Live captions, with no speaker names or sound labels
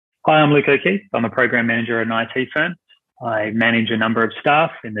Hi, I'm Luke O'Keefe. I'm a program manager at an IT firm. I manage a number of staff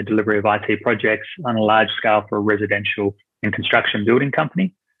in the delivery of IT projects on a large scale for a residential and construction building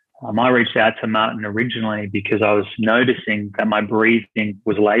company. I reached out to Martin originally because I was noticing that my breathing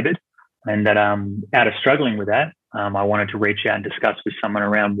was laboured and that out of struggling with that, I wanted to reach out and discuss with someone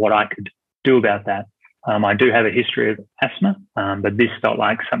around what I could do about that. I do have a history of asthma, but this felt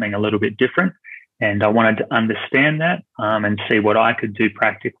like something a little bit different. And I wanted to understand that and see what I could do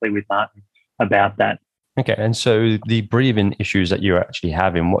practically with Martin about that. Okay, and so the breathing issues that you're actually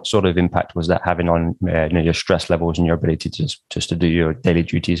having, what sort of impact was that having on your stress levels and your ability to just to do your daily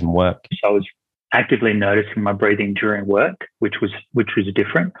duties and work? So I was actively noticing my breathing during work, which was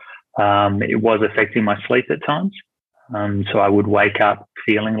different. It was affecting my sleep at times. So I would wake up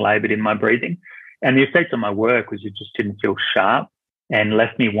feeling laboured in my breathing. And the effect on my work was it just didn't feel sharp and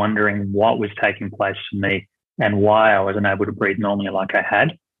left me wondering what was taking place for me and why I wasn't able to breathe normally like I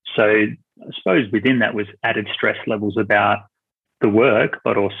had. So I suppose within that was added stress levels about the work,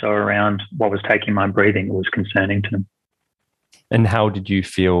 but also around what was taking my breathing was concerning to them. And how did you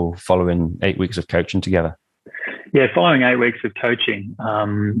feel following 8 weeks of coaching together? Yeah, following 8 weeks of coaching,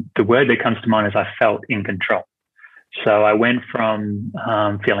 the word that comes to mind is I felt in control. So I went from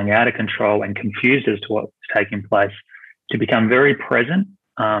feeling out of control and confused as to what was taking place to become very present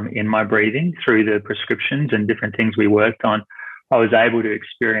in my breathing through the prescriptions and different things we worked on. I was able to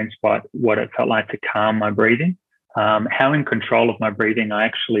experience what it felt like to calm my breathing, how in control of my breathing I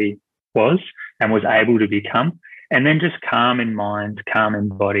actually was and was able to become, and then just calm in mind, calm in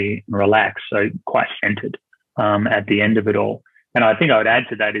body, and relax. So quite centered at the end of it all. And I think I would add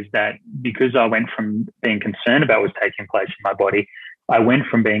to that is that because I went from being concerned about what was taking place in my body, I went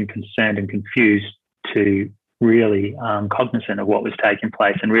from being concerned and confused to really cognizant of what was taking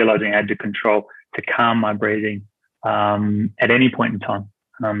place and realizing I had to control to calm my breathing at any point in time.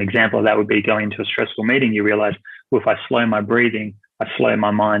 Example of that would be going into a stressful meeting. You realize, well, if I slow my breathing, I slow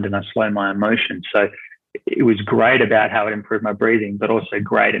my mind and I slow my emotions. So it was great about how it improved my breathing, but also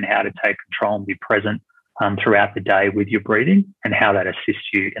great in how to take control and be present throughout the day with your breathing and how that assists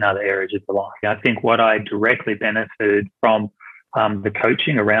you in other areas of your life. I think what I directly benefited from the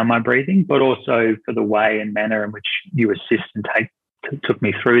coaching around my breathing, but also for the way and manner in which you assist and took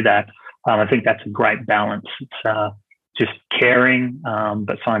me through that. I think that's a great balance. It's just caring,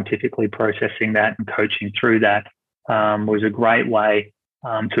 but scientifically processing that and coaching through that was a great way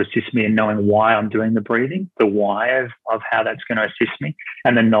to assist me in knowing why I'm doing the breathing, the why of how that's going to assist me,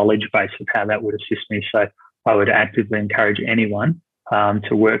 and the knowledge base of how that would assist me. So I would actively encourage anyone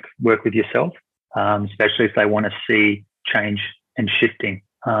to work with yourself, especially if they want to see change and shifting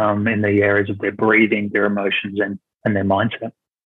in the areas of their breathing, their emotions, and their mindset.